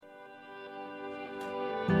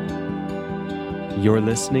You're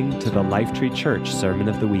listening to the Lifetree Church Sermon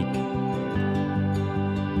of the Week.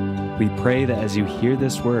 We pray that as you hear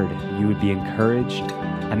this word, you would be encouraged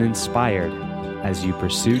and inspired as you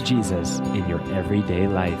pursue Jesus in your everyday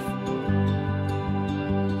life.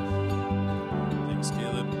 Thanks,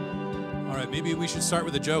 Caleb. All right, maybe we should start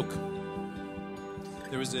with a joke.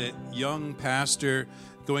 There was a young pastor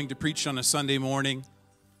going to preach on a Sunday morning,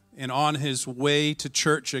 and on his way to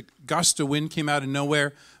church, a gust of wind came out of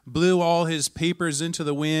nowhere, blew all his papers into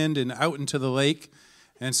the wind and out into the lake.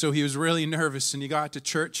 And so he was really nervous, and he got to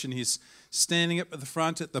church, and he's standing up at the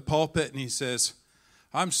front at the pulpit, and he says,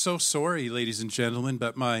 "I'm so sorry, ladies and gentlemen,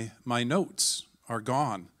 but my notes are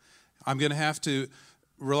gone. I'm going to have to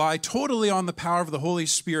rely totally on the power of the Holy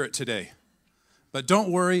Spirit today. But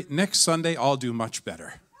don't worry, next Sunday I'll do much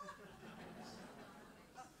better."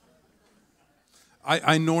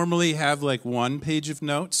 I normally have like one page of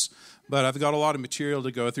notes, but I've got a lot of material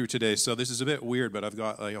to go through today, so this is a bit weird, but I've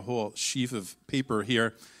got like a whole sheaf of paper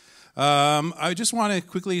here. I just want to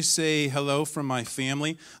quickly say hello from my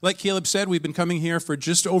family. Like Caleb said, we've been coming here for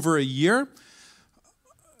just over a year.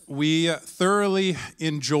 We thoroughly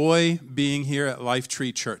enjoy being here at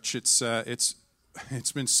Lifetree Church. It's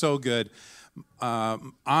been so good.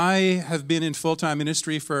 I have been in full-time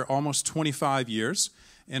ministry for almost 25 years,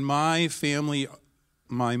 and my family,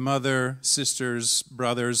 my mother, sisters,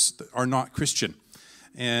 brothers, are not Christian.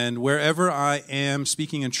 And wherever I am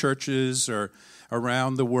speaking in churches or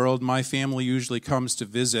around the world, my family usually comes to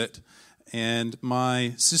visit. And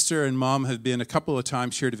my sister and mom have been a couple of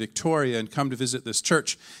times here to Victoria and come to visit this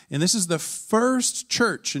church. And this is the first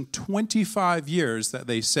church in 25 years that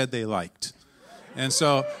they said they liked. And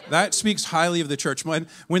so that speaks highly of the church.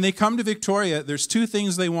 When they come to Victoria, there's two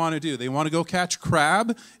things they want to do. They want to go catch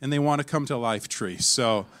crab, and they want to come to Lifetree.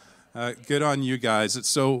 So good on you guys. It's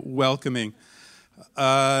so welcoming.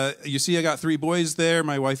 You see, I got three boys there.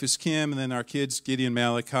 My wife is Kim, and then our kids, Gideon,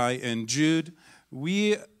 Malachi, and Jude.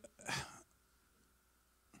 Did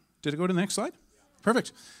it go to the next slide?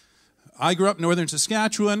 Perfect. I grew up in northern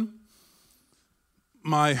Saskatchewan.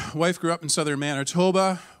 My wife grew up in southern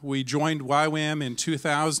Manitoba. We joined YWAM in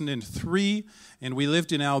 2003, and we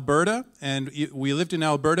lived in Alberta.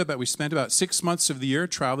 But we spent about 6 months of the year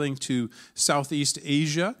traveling to Southeast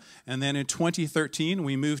Asia. And then in 2013,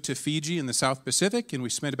 we moved to Fiji in the South Pacific, and we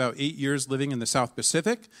spent about 8 years living in the South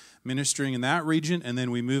Pacific, ministering in that region. And then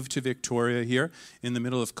we moved to Victoria here in the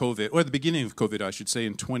middle of COVID, or the beginning of COVID, I should say,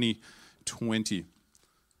 in 2020.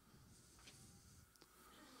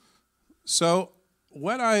 So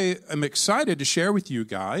what I am excited to share with you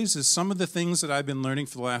guys is some of the things that I've been learning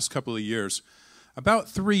for the last couple of years. About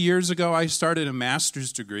 3 years ago, I started a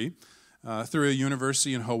master's degree through a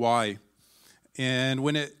university in Hawaii. And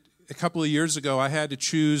a couple of years ago, I had to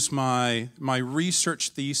choose my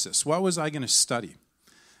research thesis. What was I going to study?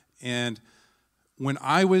 And when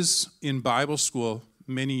I was in Bible school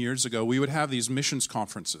many years ago, we would have these missions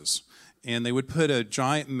conferences. And they would put a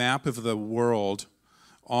giant map of the world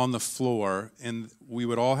on the floor, and we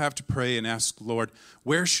would all have to pray and ask, "Lord,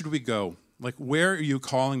 where should we go? Like, where are you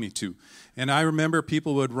calling me to?" And I remember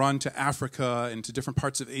people would run to Africa and to different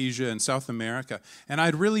parts of Asia and South America, and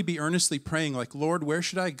I'd really be earnestly praying, like, "Lord, where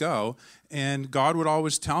should I go?" And God would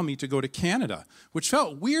always tell me to go to Canada, which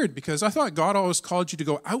felt weird because I thought God always called you to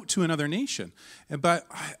go out to another nation. But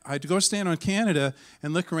I'd go stand on Canada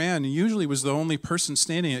and look around, and usually was the only person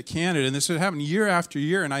standing at Canada, and this would happen year after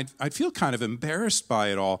year, and I'd feel kind of embarrassed by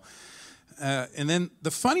it all. And then the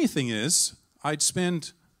funny thing is, I'd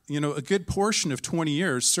spend a good portion of 20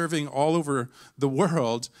 years serving all over the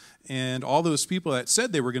world, and all those people that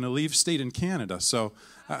said they were going to leave stayed in Canada. So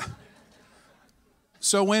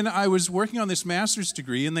when I was working on this master's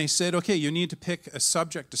degree, and they said, "Okay, you need to pick a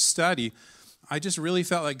subject to study," I just really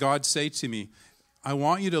felt like God said to me, "I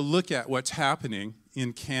want you to look at what's happening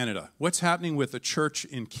in Canada. What's happening with the church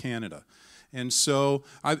in Canada?" And so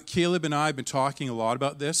Caleb and I have been talking a lot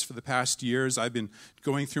about this for the past years. I've been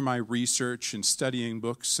going through my research and studying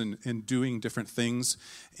books and doing different things.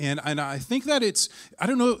 And I think that I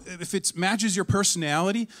don't know if it matches your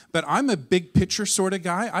personality, but I'm a big picture sort of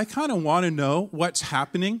guy. I kind of want to know what's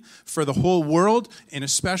happening for the whole world, and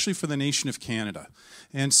especially for the nation of Canada.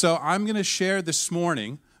 And so I'm going to share this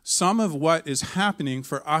morning some of what is happening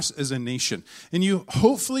for us as a nation. And you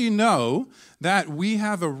hopefully know that we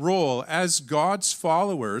have a role as God's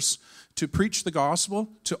followers to preach the gospel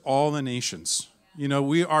to all the nations.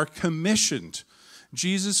 We are commissioned.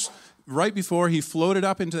 Jesus, right before he floated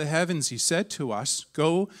up into the heavens, he said to us,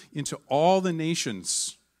 "Go into all the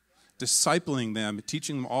nations, discipling them,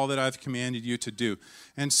 teaching them all that I've commanded you to do."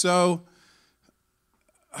 And so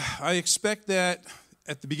I expect that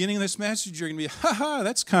at the beginning of this message, you're going to be, ha,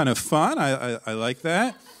 that's kind of fun. I like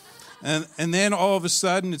that. And then all of a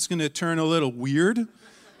sudden, it's going to turn a little weird.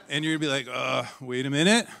 And you're going to be like, wait a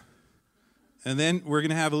minute. And then we're going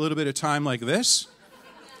to have a little bit of time like this.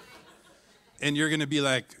 And you're going to be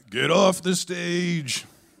like, get off the stage.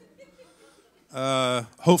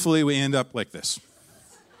 Hopefully we end up like this.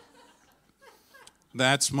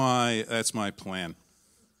 That's my plan.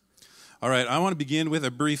 All right, I want to begin with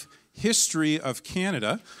a brief history of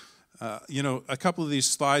Canada. A couple of these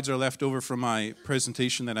slides are left over from my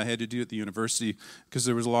presentation that I had to do at the university because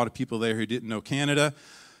there was a lot of people there who didn't know Canada.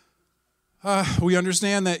 We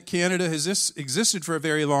understand that Canada has existed for a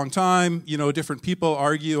very long time. Different people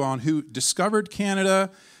argue on who discovered Canada,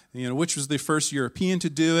 which was the first European to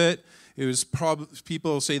do it. It was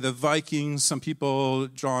people say the Vikings, some people,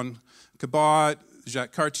 John Cabot,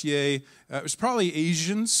 Jacques Cartier. It was probably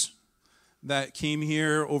Asians that came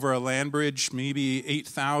here over a land bridge maybe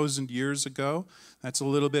 8,000 years ago. That's a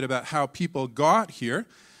little bit about how people got here.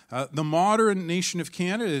 The modern nation of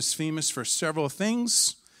Canada is famous for several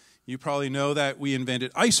things. You probably know that we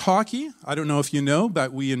invented ice hockey. I don't know if you know,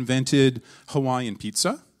 but we invented Hawaiian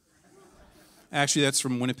pizza. Actually, that's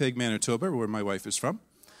from Winnipeg, Manitoba, where my wife is from.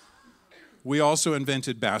 We also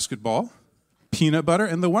invented basketball, peanut butter,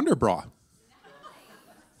 and the Wonder Bra.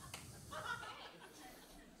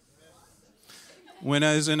 When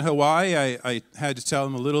I was in Hawaii, I had to tell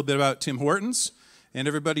them a little bit about Tim Hortons, and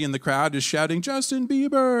everybody in the crowd is shouting, Justin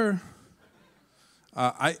Bieber.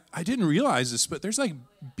 I didn't realize this, but there's like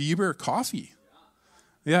Bieber coffee.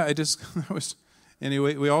 Yeah,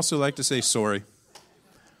 anyway, we also like to say sorry.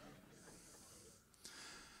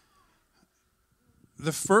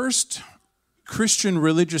 The first Christian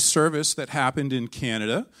religious service that happened in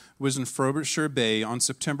Canada was in Frobisher Bay on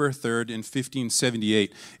September 3rd in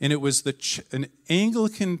 1578, and it was an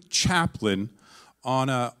Anglican chaplain on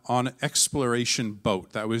an exploration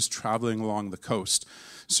boat that was traveling along the coast.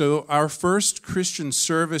 So our first Christian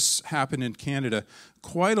service happened in Canada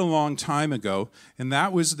quite a long time ago, and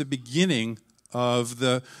that was the beginning of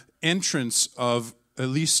the entrance of at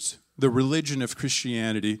least the religion of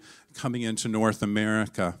Christianity coming into North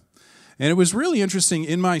America. And it was really interesting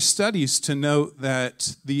in my studies to note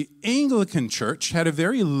that the Anglican Church had a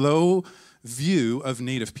very low view of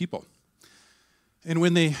Native people. And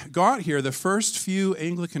when they got here, the first few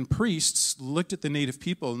Anglican priests looked at the Native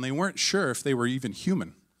people and they weren't sure if they were even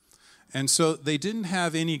human. And so they didn't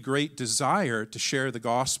have any great desire to share the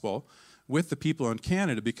gospel with the people in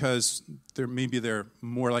Canada because they're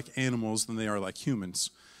more like animals than they are like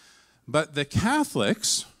humans. But the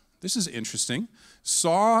Catholics, this is interesting,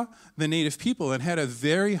 saw the Native people and had a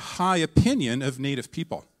very high opinion of Native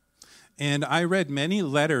people. And I read many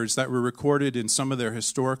letters that were recorded in some of their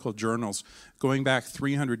historical journals going back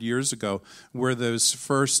 300 years ago where those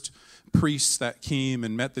first priests that came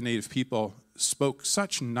and met the Native people spoke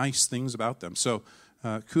such nice things about them. So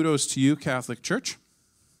kudos to you, Catholic Church.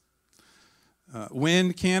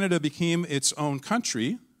 When Canada became its own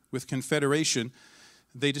country with Confederation,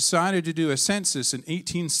 they decided to do a census in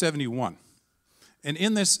 1871. And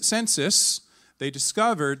in this census, they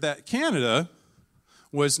discovered that Canada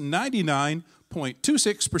was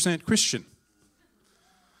 99.26% Christian.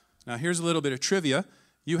 Now, here's a little bit of trivia.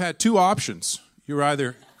 You had two options. You were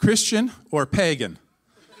either Christian or pagan.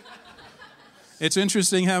 It's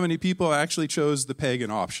interesting how many people actually chose the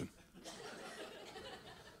pagan option.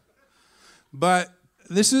 But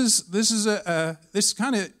this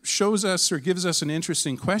kind of shows us or gives us an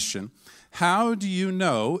interesting question. How do you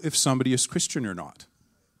know if somebody is Christian or not?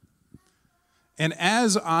 And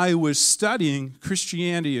as I was studying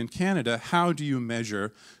Christianity in Canada, how do you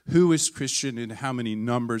measure who is Christian and how many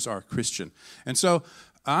numbers are Christian? And so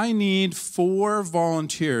I need 4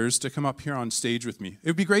 volunteers to come up here on stage with me. It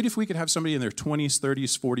would be great if we could have somebody in their 20s,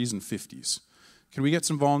 30s, 40s, and 50s. Can we get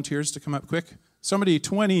some volunteers to come up quick? Somebody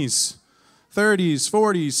 20s, 30s,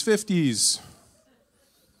 40s, 50s.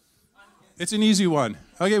 It's an easy one.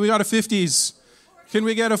 Okay, we got a 50s. Can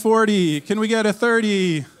we get a 40? Can we get a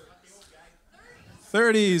 30?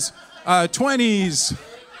 30s. 20s.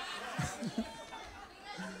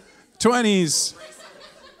 20s.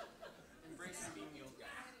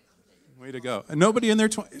 Way to go. And nobody in their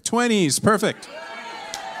 20s. Perfect.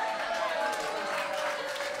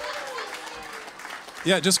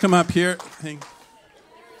 Yeah, just come up here.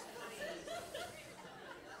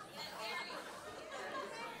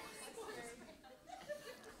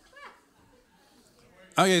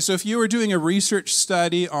 Okay, so if you were doing a research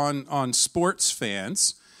study on sports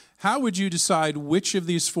fans, how would you decide which of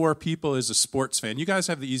these 4 people is a sports fan? You guys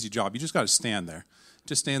have the easy job. You just got to stand there.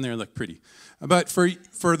 Just stand there and look pretty. But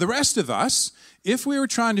for the rest of us, If we were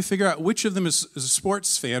trying to figure out which of them is a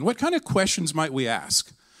sports fan, what kind of questions might we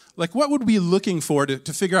ask? Like, what would we be looking for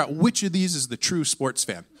to figure out which of these is the true sports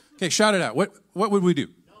fan? Okay, shout it out. What would we do?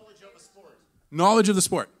 Knowledge of the sport. Knowledge of the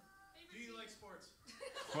sport. Do you like sports?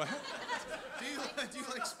 What? Do you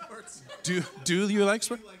like sports? Do you like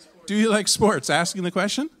sports? Do you like sports? Asking the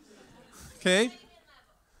question. Okay.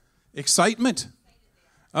 Excitement.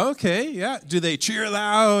 Okay, yeah. Do they cheer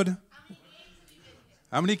loud?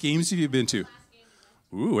 How many games have you been to?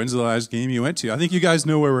 Ooh, when's the last game you went to? I think you guys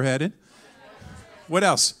know where we're headed. What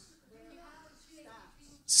else?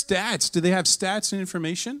 Stats. Do they have stats and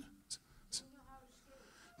information?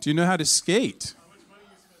 Do you know how to skate?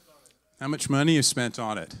 How much money you spent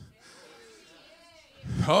on it?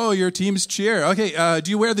 Oh, your team's cheer. Okay,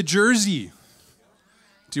 do you wear the jersey?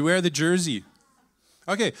 Do you wear the jersey?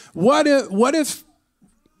 Okay, what if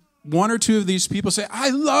one or two of these people say, I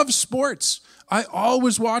love sports. I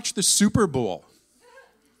always watch the Super Bowl.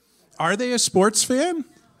 Are they a sports fan?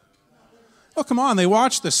 Oh, come on, they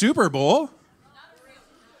watch the Super Bowl.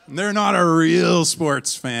 They're not a real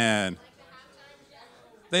sports fan.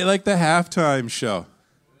 They like the halftime show.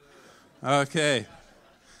 Okay.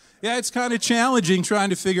 Yeah, it's kind of challenging trying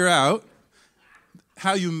to figure out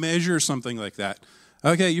how you measure something like that.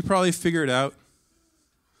 Okay, you probably figured out.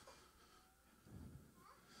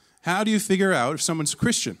 How do you figure out if someone's a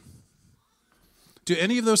Christian? Do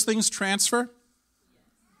any of those things transfer?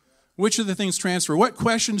 Which of the things transfer? What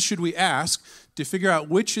questions should we ask to figure out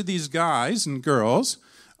which of these guys and girls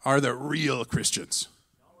are the real Christians?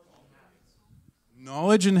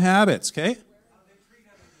 Knowledge and habits, okay?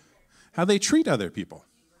 How they treat other people.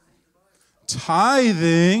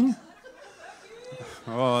 Tithing.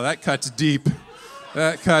 Oh, that cuts deep.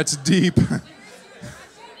 That cuts deep.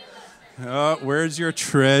 Oh, where's your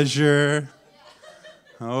treasure?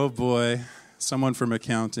 Oh, boy. Someone from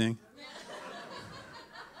accounting.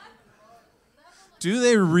 Do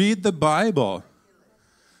they read the Bible?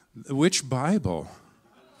 Which Bible?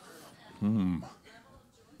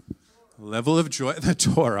 Level of joy, the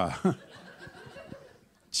Torah.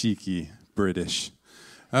 Cheeky British.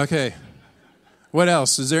 Okay. What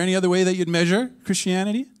else? Is there any other way that you'd measure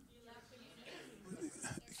Christianity?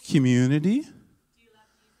 Community?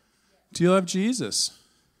 Do you love Jesus?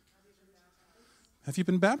 Have you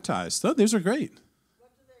been baptized? Oh, those are great.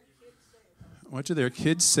 What do their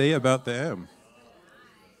kids say about them?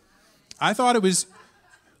 I thought it was,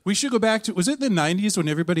 we should go back to, was it the 90s when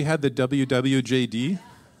everybody had the WWJD?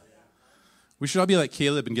 We should all be like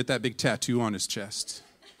Caleb and get that big tattoo on his chest.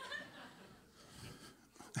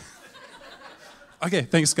 Okay,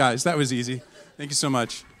 thanks, guys. That was easy. Thank you so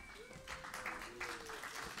much.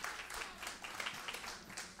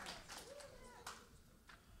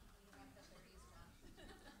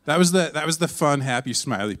 That was the fun, happy,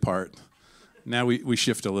 smiley part. Now we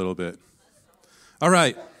shift a little bit. All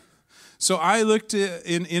right. So I looked at,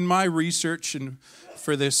 in my research and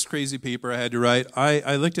for this crazy paper I had to write,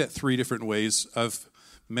 I looked at 3 different ways of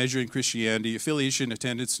measuring Christianity: affiliation,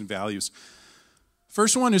 attendance, and values.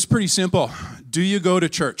 First one is pretty simple. Do you go to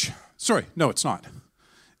church? Sorry, no, it's not.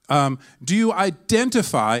 Do you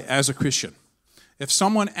identify as a Christian? If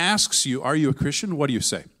someone asks you, are you a Christian? What do you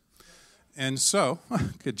say? And so,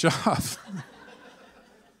 good job.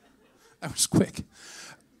 That was quick.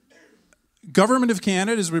 Government of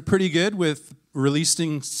Canada has been pretty good with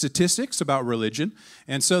releasing statistics about religion.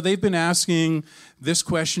 And so they've been asking this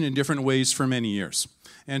question in different ways for many years.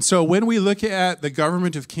 And so when we look at the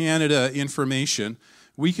Government of Canada information,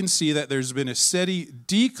 we can see that there's been a steady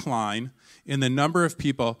decline in the number of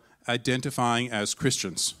people identifying as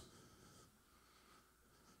Christians.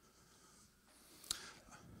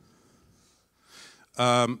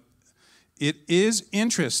 It is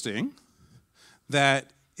interesting that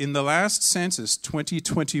in the last census,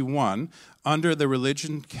 2021, under the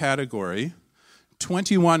religion category,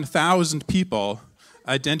 21,000 people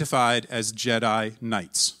identified as Jedi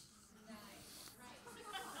Knights.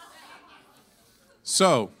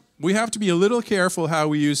 So we have to be a little careful how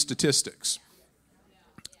we use statistics.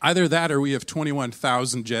 Either that or we have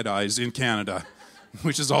 21,000 Jedis in Canada,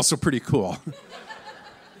 which is also pretty cool.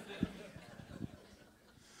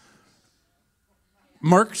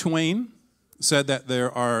 Mark Twain said that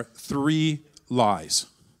there are 3 lies,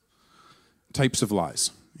 types of lies.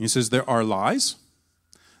 He says there are lies,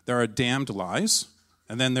 there are damned lies,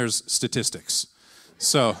 and then there's statistics.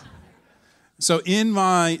 So in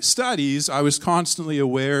my studies, I was constantly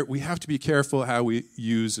aware we have to be careful how we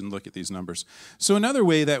use and look at these numbers. So another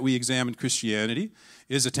way that we examine Christianity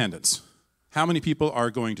is attendance. How many people are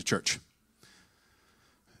going to church?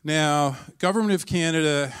 Now, Government of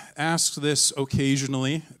Canada asks this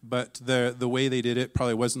occasionally, but the way they did it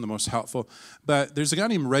probably wasn't the most helpful. But there's a guy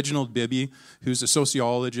named Reginald Bibby, who's a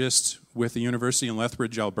sociologist with the University in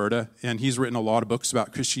Lethbridge, Alberta, and he's written a lot of books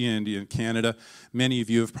about Christianity in Canada. Many of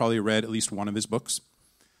you have probably read at least one of his books.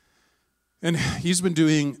 And he's been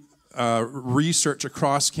doing research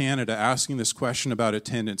across Canada asking this question about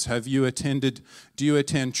attendance. Do you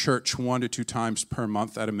attend church 1 to 2 times per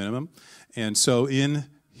month at a minimum? And so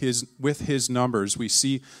with his numbers, we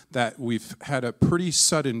see that we've had a pretty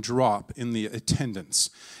sudden drop in the attendance.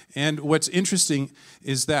 And what's interesting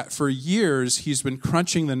is that for years, he's been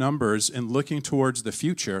crunching the numbers and looking towards the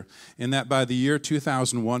future, and that by the year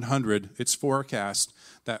 2100, it's forecast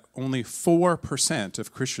that only 4%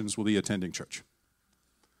 of Christians will be attending church.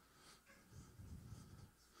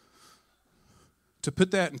 To put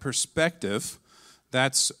that in perspective,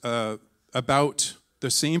 that's about the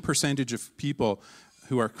same percentage of people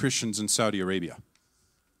who are Christians in Saudi Arabia.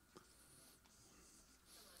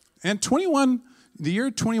 And the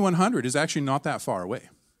year 2100 is actually not that far away.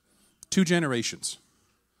 2 generations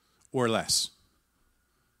or less.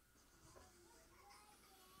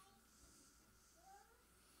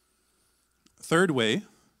 Third way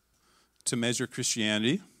to measure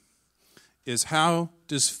Christianity is, how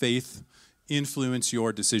does faith influence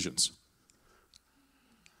your decisions?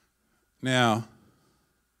 Now,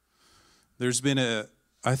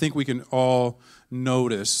 I think we can all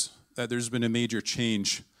notice that there's been a major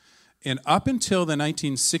change. And up until the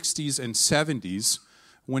 1960s and 70s,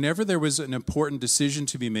 whenever there was an important decision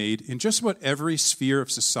to be made in just about every sphere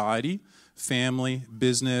of society, family,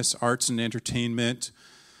 business, arts and entertainment,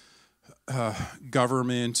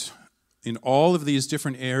 government, in all of these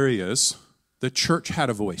different areas, the church had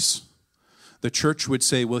a voice. The church would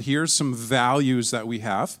say, well, here's some values that we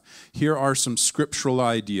have. Here are some scriptural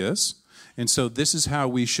ideas. And so this is how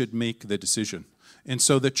we should make the decision. And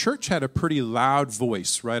so the church had a pretty loud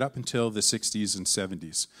voice right up until the 60s and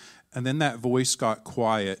 70s. And then that voice got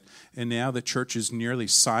quiet, and now the church is nearly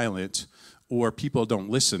silent, or people don't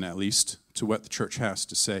listen, at least, to what the church has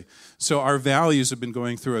to say. So our values have been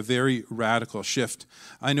going through a very radical shift.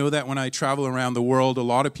 I know that when I travel around the world, a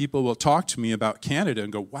lot of people will talk to me about Canada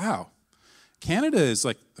and go, wow, Canada is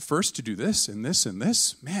like the first to do this and this and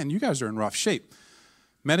this. Man, you guys are in rough shape.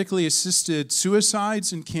 Medically assisted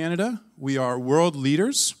suicides in Canada, we are world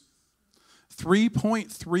leaders.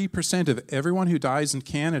 3.3% of everyone who dies in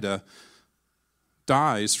Canada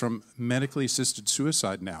dies from medically assisted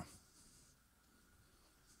suicide now.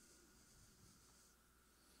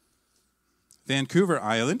 Vancouver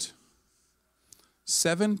Island,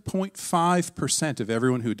 7.5% of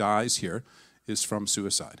everyone who dies here is from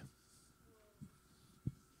suicide.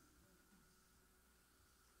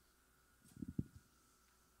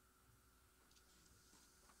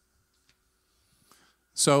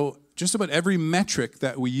 So just about every metric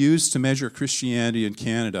that we use to measure Christianity in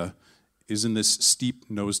Canada is in this steep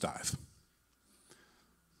nosedive.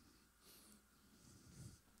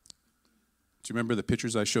 Do you remember the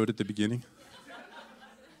pictures I showed at the beginning?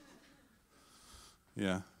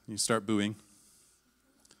 Yeah, you start booing.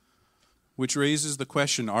 Which raises the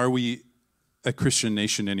question, are we a Christian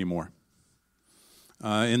nation anymore?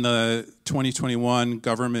 In the 2021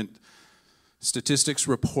 government statistics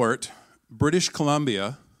report, British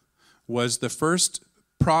Columbia was the first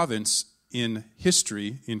province in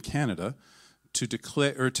history in Canada to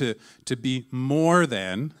declare, or to be more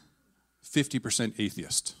than 50%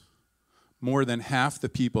 atheist. More than half the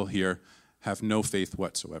people here have no faith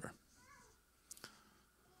whatsoever.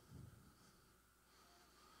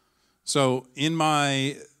 So in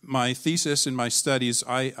my thesis, in my studies,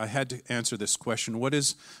 I had to answer this question. What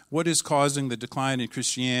is causing the decline in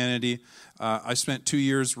Christianity? I spent 2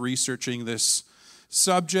 years researching this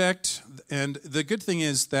subject, and the good thing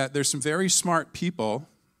is that there's some very smart people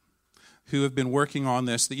who have been working on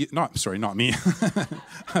this. Not me.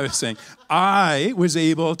 I was saying I was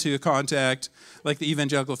able to contact like the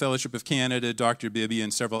Evangelical Fellowship of Canada, Dr. Bibby,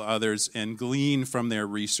 and several others, and glean from their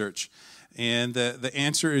research. And the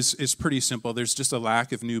answer is pretty simple. There's just a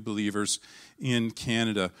lack of new believers in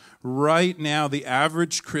Canada. Right now, the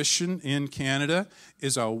average Christian in Canada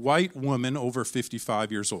is a white woman over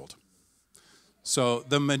 55 years old. So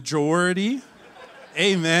the majority,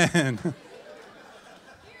 amen.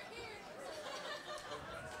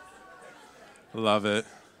 Love it.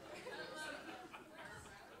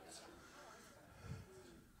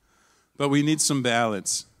 But we need some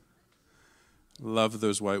balance. Love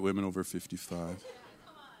those white women over 55.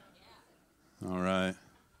 All right.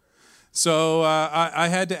 So I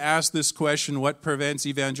had to ask this question: what prevents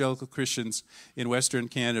evangelical Christians in Western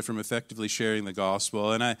Canada from effectively sharing the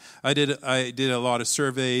gospel? And I did a lot of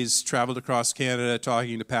surveys, traveled across Canada,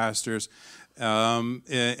 talking to pastors, and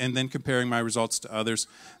then comparing my results to others.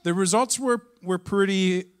 The results were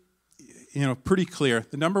pretty clear.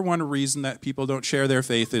 The number one reason that people don't share their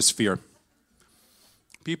faith is fear.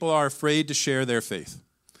 People are afraid to share their faith.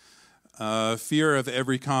 Fear of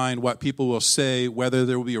every kind, what people will say, whether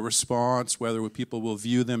there will be a response, whether people will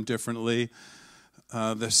view them differently.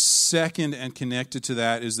 The second, and connected to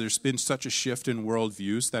that, is there's been such a shift in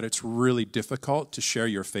worldviews that it's really difficult to share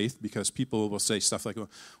your faith because people will say stuff like, well,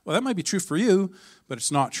 that might be true for you, but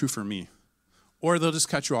it's not true for me. Or they'll just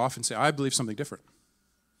cut you off and say, I believe something different.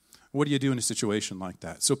 What do you do in a situation like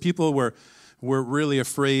that? So people were really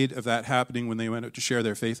afraid of that happening when they went out to share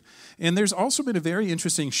their faith. And there's also been a very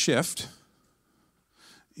interesting shift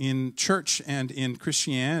in church and in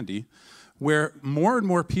Christianity where more and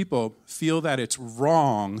more people feel that it's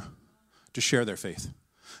wrong to share their faith.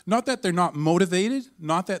 Not that they're not motivated,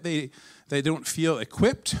 not that they don't feel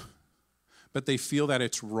equipped, but they feel that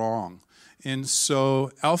it's wrong. And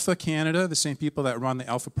so Alpha Canada, the same people that run the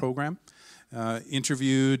Alpha program,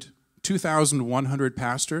 interviewed 2,100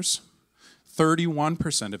 pastors.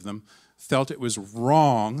 31% of them felt it was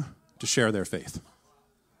wrong to share their faith.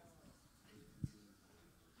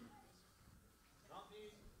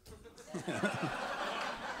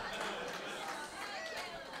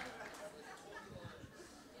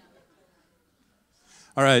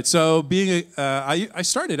 All right, so I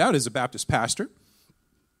started out as a Baptist pastor.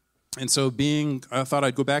 And so I thought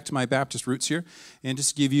I'd go back to my Baptist roots here and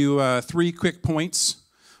just give you 3 quick points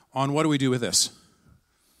on what do we do with this.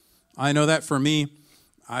 I know that for me,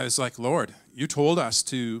 I was like, Lord, you told us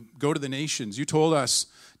to go to the nations. You told us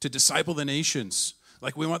to disciple the nations.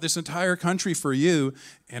 Like, we want this entire country for you,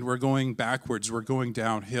 and we're going backwards. We're going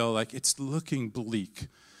downhill. Like, it's looking bleak.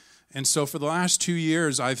 And so for the last 2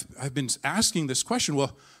 years, I've been asking this question,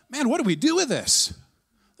 well, man, what do we do with this?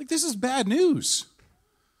 Like, this is bad news.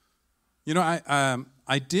 You know,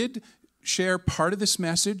 I did share part of this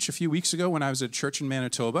message a few weeks ago when I was at church in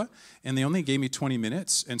Manitoba, and they only gave me 20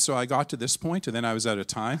 minutes, and so I got to this point, and then I was out of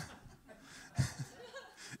time.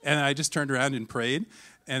 And I just turned around and prayed,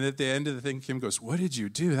 and at the end of the thing, Kim goes, what did you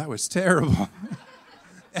do? That was terrible.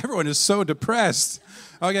 Everyone is so depressed.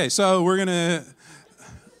 Okay, so we're going to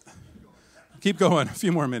keep going a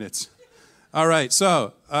few more minutes. All right,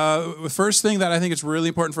 so the first thing that I think is really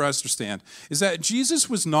important for us to understand is that Jesus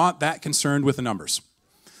was not that concerned with the numbers.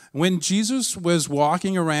 When Jesus was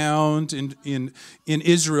walking around in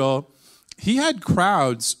Israel, he had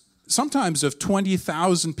crowds sometimes of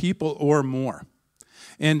 20,000 people or more.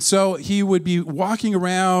 And so he would be walking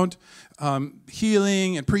around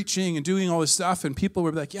healing and preaching and doing all this stuff, and people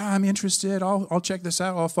were like, yeah, I'm interested, I'll check this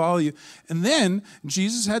out, I'll follow you. And then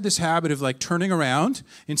Jesus had this habit of like turning around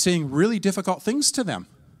and saying really difficult things to them.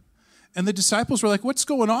 And the disciples were like, what's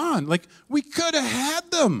going on? Like, we could have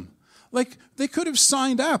had them. Like, they could have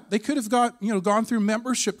signed up. They could have gone through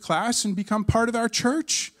membership class and become part of our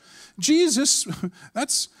church. Jesus,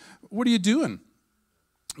 what are you doing?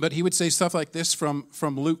 But he would say stuff like this from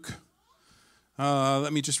Luke.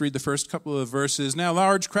 Let me just read the first couple of verses. Now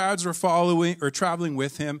large crowds were traveling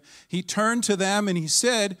with him. He turned to them and he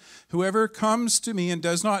said, whoever comes to me and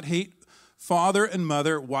does not hate father and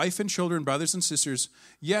mother, wife and children, brothers and sisters,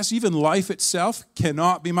 yes, even life itself,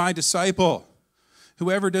 cannot be my disciple.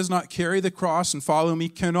 Whoever does not carry the cross and follow me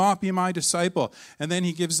cannot be my disciple. And then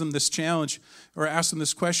he gives them this challenge, or asks them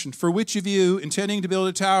this question. For which of you, intending to build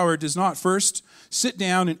a tower, does not first sit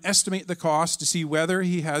down and estimate the cost to see whether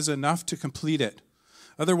he has enough to complete it?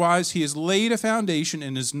 Otherwise, he has laid a foundation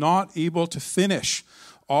and is not able to finish.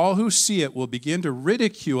 All who see it will begin to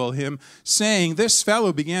ridicule him, saying, this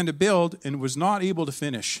fellow began to build and was not able to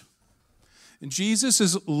finish. And Jesus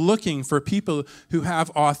is looking for people who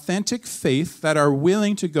have authentic faith that are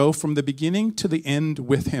willing to go from the beginning to the end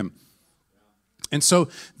with him. And so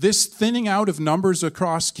this thinning out of numbers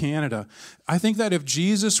across Canada, I think that if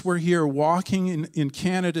Jesus were here walking in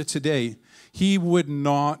Canada today, he would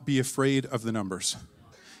not be afraid of the numbers.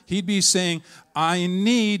 He'd be saying, I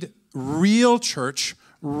need real church,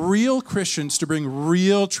 real Christians to bring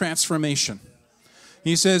real transformation.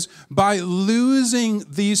 He says, by losing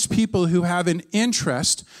these people who have an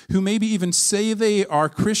interest, who maybe even say they are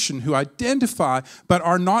Christian, who identify, but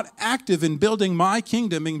are not active in building my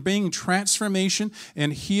kingdom and bringing transformation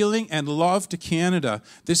and healing and love to Canada,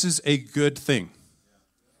 this is a good thing.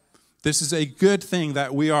 This is a good thing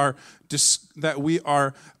that we are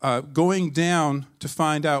going down to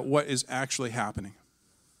find out what is actually happening.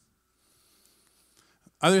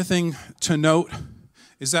 Other thing to note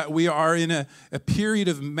is that we are in a period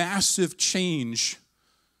of massive change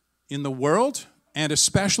in the world, and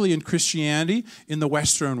especially in Christianity in the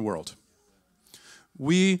Western world.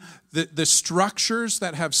 The structures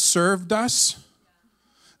that have served us,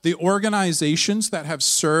 the organizations that have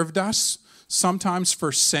served us, sometimes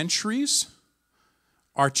for centuries,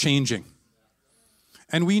 are changing.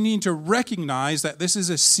 And we need to recognize that this is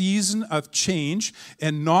a season of change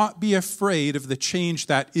and not be afraid of the change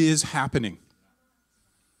that is happening.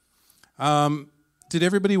 Did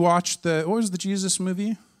everybody watch what was the Jesus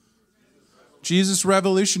movie? Jesus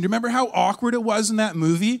Revolution. Do you remember how awkward it was in that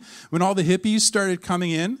movie when all the hippies started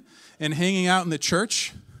coming in and hanging out in the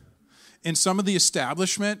church? And some of the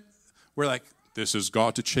establishment were like, "This has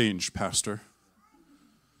got to change, Pastor."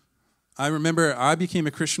 I remember I became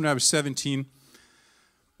a Christian when I was 17.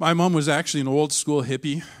 My mom was actually an old school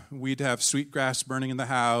hippie. We'd have sweetgrass burning in the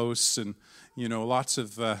house and, lots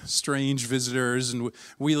of strange visitors. And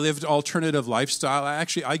we lived alternative lifestyle.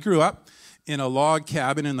 I grew up in a log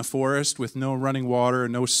cabin in the forest with no running water,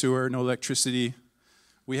 no sewer, no electricity.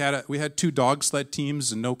 We had 2 dog sled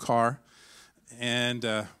teams and no car.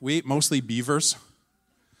 And we ate mostly beavers.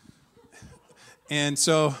 And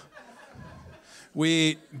so we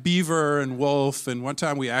ate beaver and wolf, and one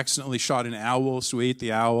time we accidentally shot an owl, so we ate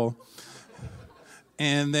the owl.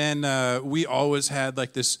 And then we always had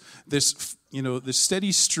like this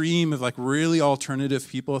steady stream of like really alternative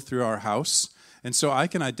people through our house. And so I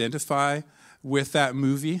can identify with that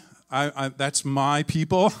movie. That's my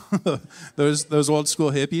people, those old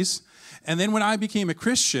school hippies. And then when I became a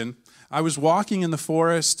Christian, I was walking in the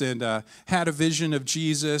forest and had a vision of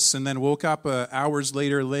Jesus, and then woke up hours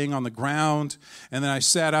later laying on the ground. And then I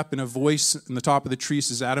sat up, and a voice in the top of the tree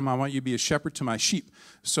says, "Adam, I want you to be a shepherd to my sheep."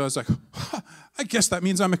 So I was like, I guess that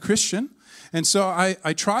means I'm a Christian. And so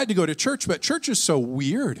I tried to go to church, but church is so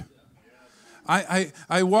weird.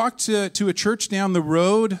 I walked to a church down the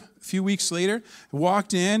road a few weeks later,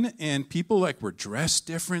 walked in, and people were dressed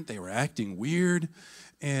different. They were acting weird.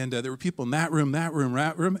 And there were people in that room,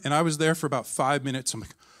 and I was there for about 5 minutes. I'm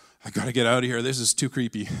like, I got to get out of here. This is too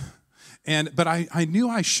creepy. But I knew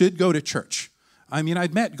I should go to church. I mean,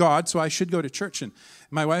 I'd met God, so I should go to church. And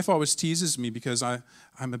my wife always teases me because I'm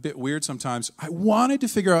a bit weird sometimes. I wanted to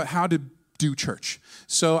figure out how to do church.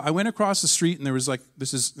 So I went across the street, and there was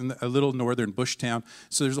this is in a little northern bush town,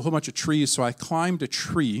 so there's a whole bunch of trees. So I climbed a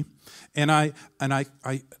tree, and I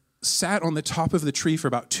sat on the top of the tree for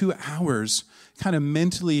about 2 hours, kind of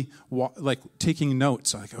mentally taking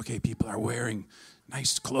notes. Like, okay, people are wearing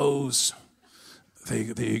nice clothes.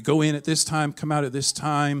 They go in at this time, come out at this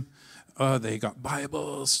time. They got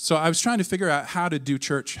Bibles. So I was trying to figure out how to do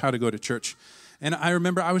church, how to go to church. And I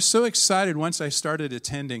remember I was so excited once I started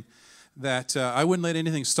attending that I wouldn't let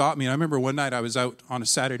anything stop me. And I remember one night I was out on a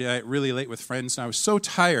Saturday night really late with friends, and I was so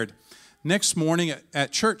tired. Next morning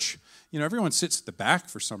at church, everyone sits at the back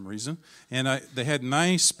for some reason, and they had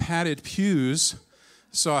nice padded pews.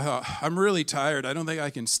 So I thought, I'm really tired. I don't think I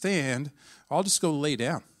can stand. I'll just go lay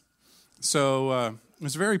down. So it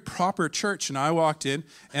was a very proper church, and I walked in,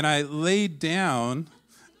 and I laid down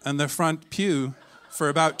on the front pew for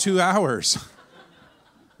about 2 hours.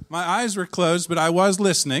 My eyes were closed, but I was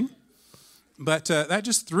listening. But that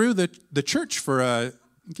just threw the church for a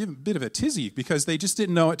bit of a tizzy because they just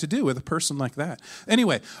didn't know what to do with a person like that.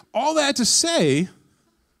 Anyway, all that to say,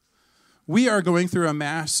 we are going through a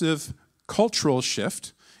massive cultural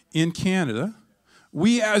shift in Canada.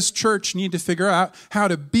 We as church need to figure out how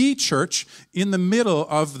to be church in the middle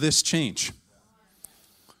of this change.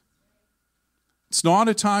 It's not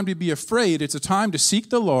a time to be afraid. It's a time to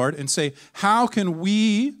seek the Lord and say, how can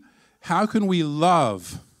we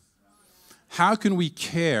love? How can we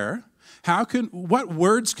care? What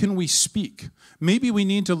words can we speak? Maybe we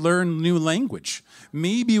need to learn new language.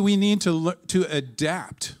 Maybe we need to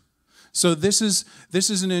adapt. So this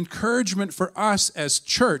is an encouragement for us as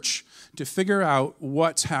church to figure out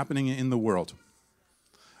what's happening in the world.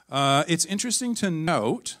 It's interesting to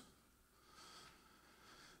note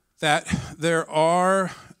that there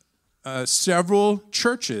are several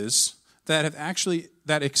churches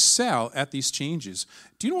that excel at these changes.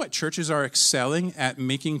 Do you know what churches are excelling at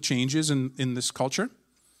making changes in this culture?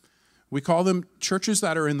 We call them churches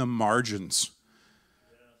that are in the margins.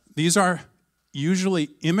 These are usually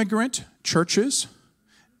immigrant churches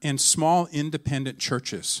and small independent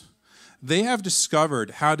churches. They have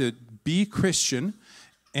discovered how to be Christian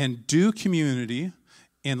and do community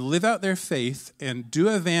and live out their faith and do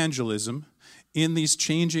evangelism in these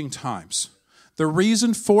changing times. The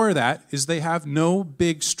reason for that is they have no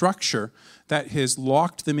big structure that has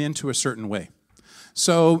locked them into a certain way.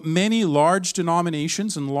 So many large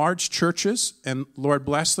denominations and large churches, and Lord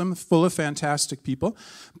bless them, full of fantastic people,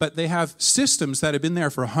 but they have systems that have been there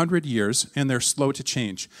for 100 years, and they're slow to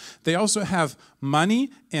change. They also have money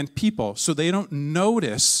and people, so they don't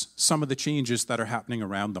notice some of the changes that are happening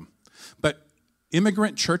around them. But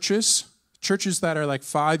immigrant churches that are like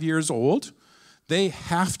 5 years old, they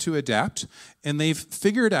have to adapt, and they've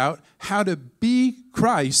figured out how to be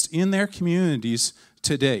Christ in their communities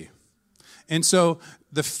today. And so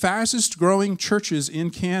the fastest growing churches in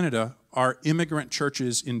Canada are immigrant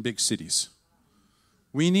churches in big cities.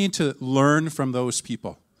 We need to learn from those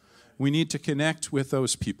people. We need to connect with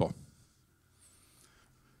those people.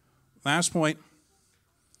 Last point.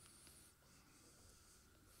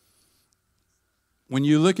 When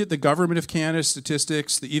you look at the Government of Canada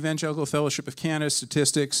statistics, the Evangelical Fellowship of Canada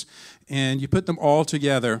statistics, and you put them all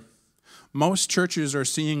together, most churches are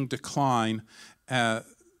seeing decline.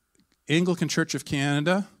 Anglican Church of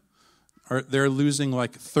Canada, they're losing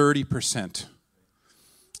like 30%.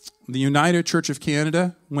 The United Church of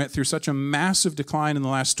Canada went through such a massive decline in the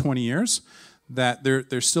last 20 years that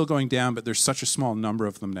they're still going down, but there's such a small number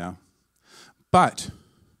of them now. But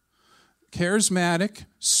charismatic,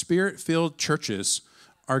 spirit-filled churches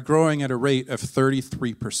are growing at a rate of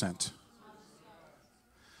 33%.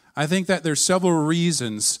 I think that there's several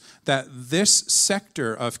reasons that this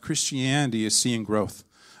sector of Christianity is seeing growth.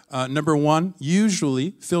 Number one,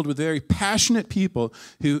 usually filled with very passionate people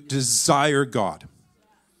who desire God.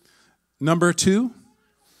 Number two,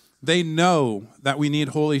 they know that we need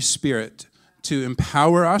Holy Spirit to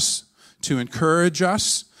empower us, to encourage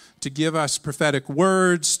us, to give us prophetic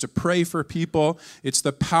words, to pray for people. It's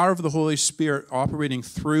the power of the Holy Spirit operating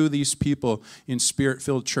through these people in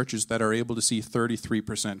spirit-filled churches that are able to see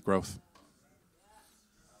 33% growth.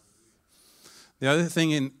 The other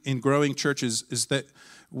thing in growing churches is that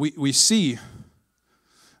we see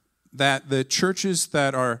that the churches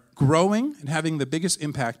that are growing and having the biggest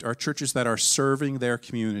impact are churches that are serving their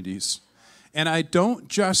communities. And I don't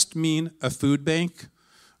just mean a food bank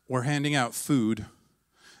or handing out food.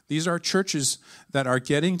 These are churches that are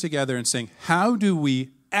getting together and saying, how do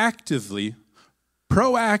we actively,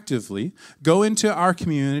 proactively go into our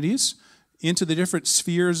communities, into the different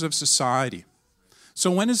spheres of society? So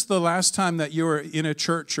when is the last time that you were in a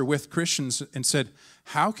church or with Christians and said,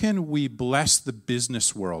 how can we bless the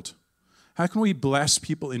business world? How can we bless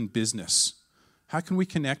people in business? How can we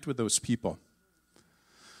connect with those people?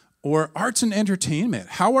 Or arts and entertainment.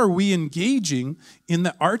 How are we engaging in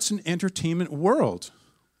the arts and entertainment world?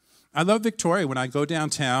 I love Victoria. When I go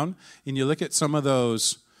downtown and you look at some of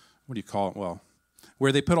those, what do you call it? Well,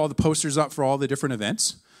 where they put all the posters up for all the different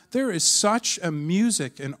events. There is such a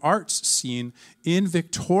music and arts scene in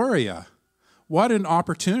Victoria. What an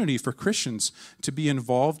opportunity for Christians to be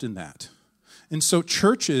involved in that. And so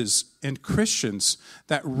churches and Christians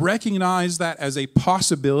that recognize that as a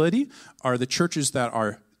possibility are the churches that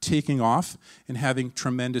are taking off and having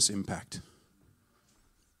tremendous impact.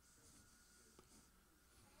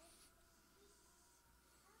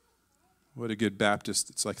 What a good Baptist.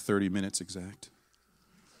 It's like 30 minutes exact.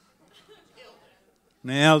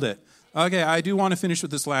 Nailed it. Okay, I do want to finish with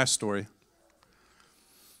this last story.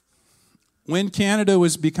 When Canada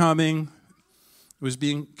was being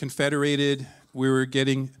confederated, we were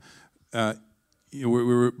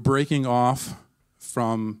breaking off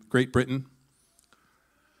from Great Britain.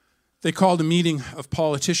 They called a meeting of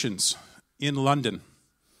politicians in London.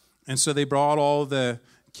 And so they brought all the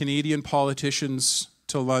Canadian politicians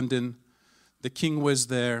to London. The King was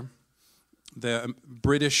there. The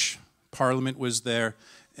British Parliament was there.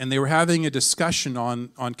 And they were having a discussion on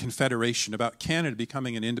confederation, about Canada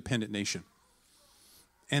becoming an independent nation.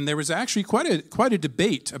 And there was actually quite a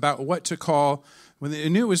debate about what to call, when they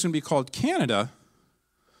knew it was going to be called Canada,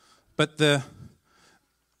 but the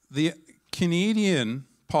Canadian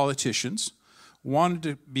politicians wanted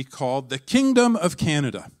to be called the Kingdom of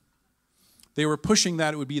Canada. They were pushing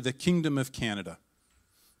that it would be the Kingdom of Canada.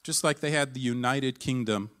 Just like they had the United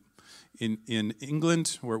Kingdom in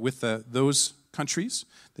England or with those countries,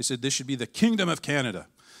 they said this should be the Kingdom of Canada.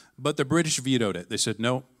 But the British vetoed it. They said,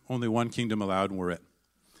 no, only one kingdom allowed and we're it.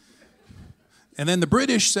 And then the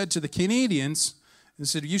British said to the Canadians, and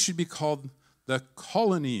said, you should be called the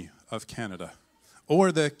Colony of Canada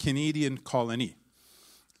or the Canadian Colony.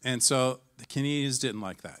 And so the Canadians didn't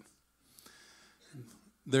like that.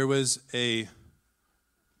 There was a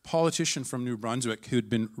politician from New Brunswick who'd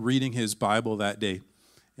been reading his Bible that day,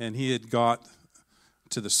 and he had got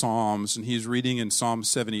to the Psalms, and he's reading in Psalm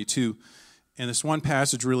 72, and this one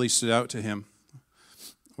passage really stood out to him,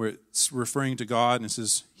 where it's referring to God, and it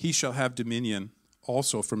says, he shall have dominion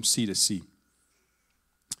also from sea to sea.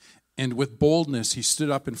 And with boldness, he stood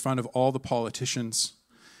up in front of all the politicians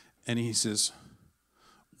and he says,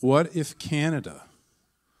 what if Canada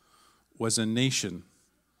was a nation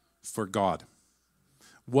for God?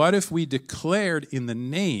 What if we declared in the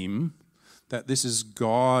name that this is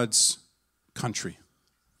God's country?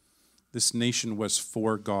 This nation was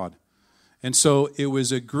for God. And so it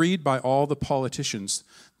was agreed by all the politicians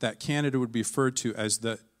that Canada would be referred to as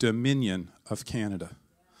the Dominion of Canada.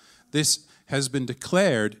 This has been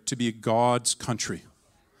declared to be God's country.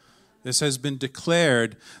 This has been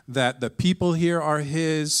declared that the people here are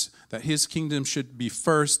His, that His kingdom should be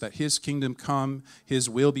first, that His kingdom come, His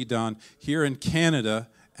will be done here in Canada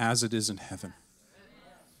as it is in heaven.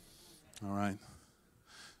 All right.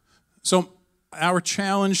 So our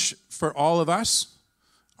challenge for all of us,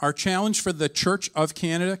 our challenge for the Church of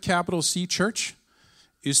Canada, capital C Church,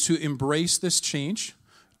 is to embrace this change,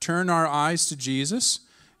 turn our eyes to Jesus,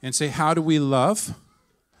 and say, how do we love?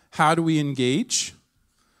 How do we engage?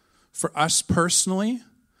 For us personally,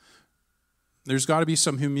 there's got to be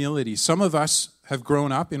some humility. Some of us have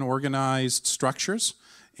grown up in organized structures,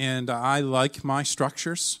 and I like my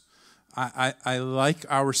structures. I like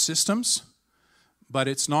our systems, but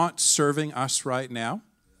it's not serving us right now.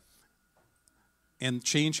 And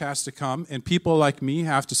change has to come, and people like me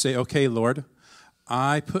have to say, okay, Lord,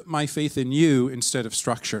 I put my faith in you instead of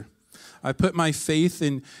structure. I put my faith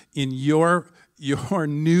in your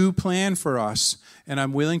new plan for us, and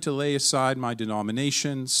I'm willing to lay aside my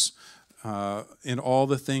denominations and all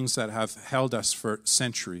the things that have held us for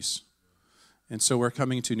centuries. And so we're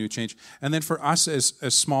coming to a new change. And then for us as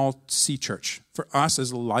a small C church, for us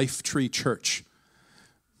as a Life Tree Church,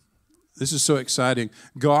 this is so exciting.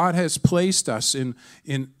 God has placed us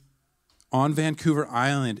on Vancouver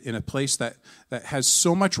Island in a place that has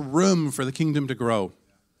so much room for the kingdom to grow.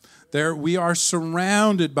 There we are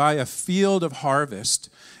surrounded by a field of harvest,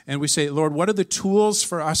 and we say, Lord, what are the tools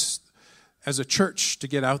for us as a church to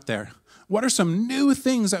get out there? What are some new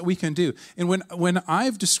things that we can do? And when I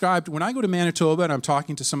go to Manitoba and I'm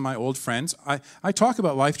talking to some of my old friends, I talk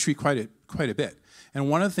about Life Tree quite a bit. And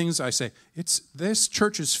one of the things I say, this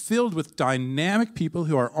church is filled with dynamic people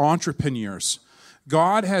who are entrepreneurs.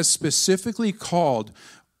 God has specifically called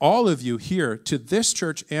all of you here to this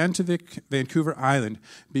church and to Vancouver Island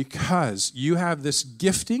because you have this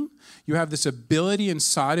gifting, you have this ability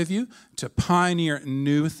inside of you to pioneer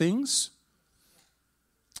new things.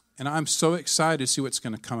 And I'm so excited to see what's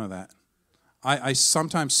going to come of that. I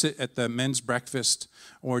sometimes sit at the men's breakfast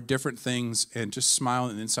or different things and just smile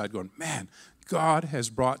on the inside going, man, God has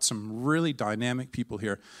brought some really dynamic people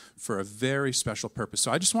here for a very special purpose.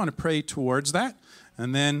 So I just want to pray towards that,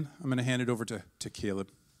 and then I'm going to hand it over to Caleb.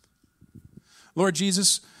 Lord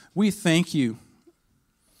Jesus, we thank you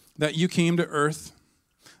that you came to earth,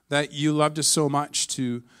 that you loved us so much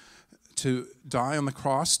to die on the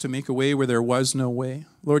cross, to make a way where there was no way.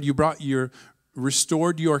 Lord, you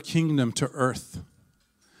restored your kingdom to earth.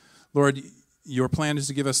 Lord, your plan is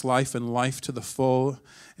to give us life and life to the full.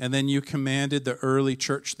 And then you commanded the early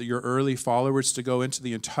church, your early followers, to go into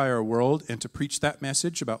the entire world and to preach that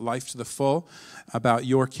message about life to the full, about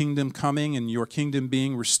your kingdom coming and your kingdom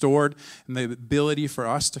being restored, and the ability for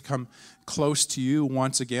us to come close to you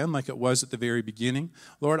once again like it was at the very beginning.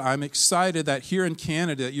 Lord, I'm excited that here in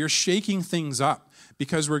Canada, you're shaking things up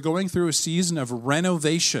because we're going through a season of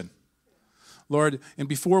renovation. Lord, and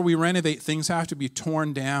before we renovate, things have to be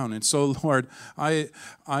torn down. And so, Lord, I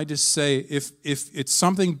just say, if it's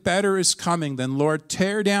something better is coming, then, Lord,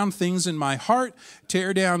 tear down things in my heart,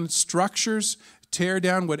 tear down structures, tear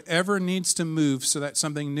down whatever needs to move so that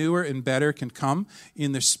something newer and better can come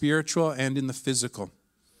in the spiritual and in the physical.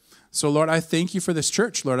 So, Lord, I thank you for this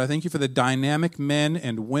church. Lord, I thank you for the dynamic men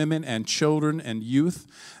and women and children and youth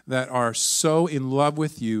that are so in love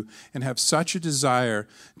with you and have such a desire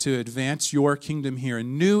to advance your kingdom here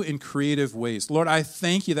in new and creative ways. Lord, I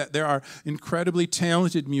thank you that there are incredibly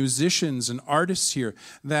talented musicians and artists here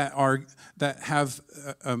that have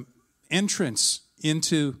entrance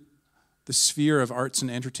into the sphere of arts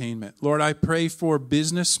and entertainment. Lord, I pray for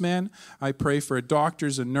businessmen. I pray for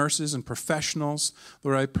doctors and nurses and professionals.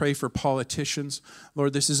 Lord, I pray for politicians.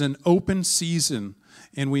 Lord, this is an open season,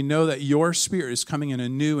 and we know that your Spirit is coming in a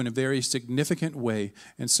new and a very significant way.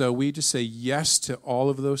 And so we just say yes to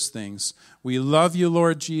all of those things. We love you,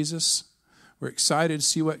 Lord Jesus. We're excited to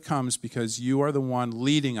see what comes because you are the one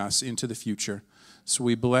leading us into the future. So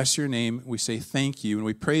we bless your name, we say thank you, and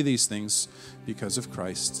we pray these things because of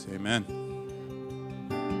Christ. Amen.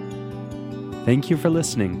 Thank you for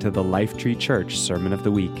listening to the Life Tree Church Sermon of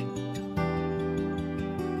the Week.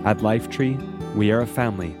 At Life Tree, we are a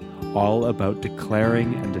family all about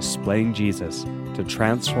declaring and displaying Jesus to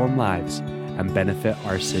transform lives and benefit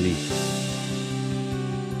our city.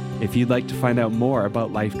 If you'd like to find out more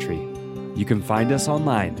about Lifetree, you can find us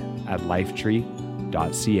online at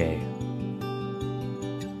lifetree.ca.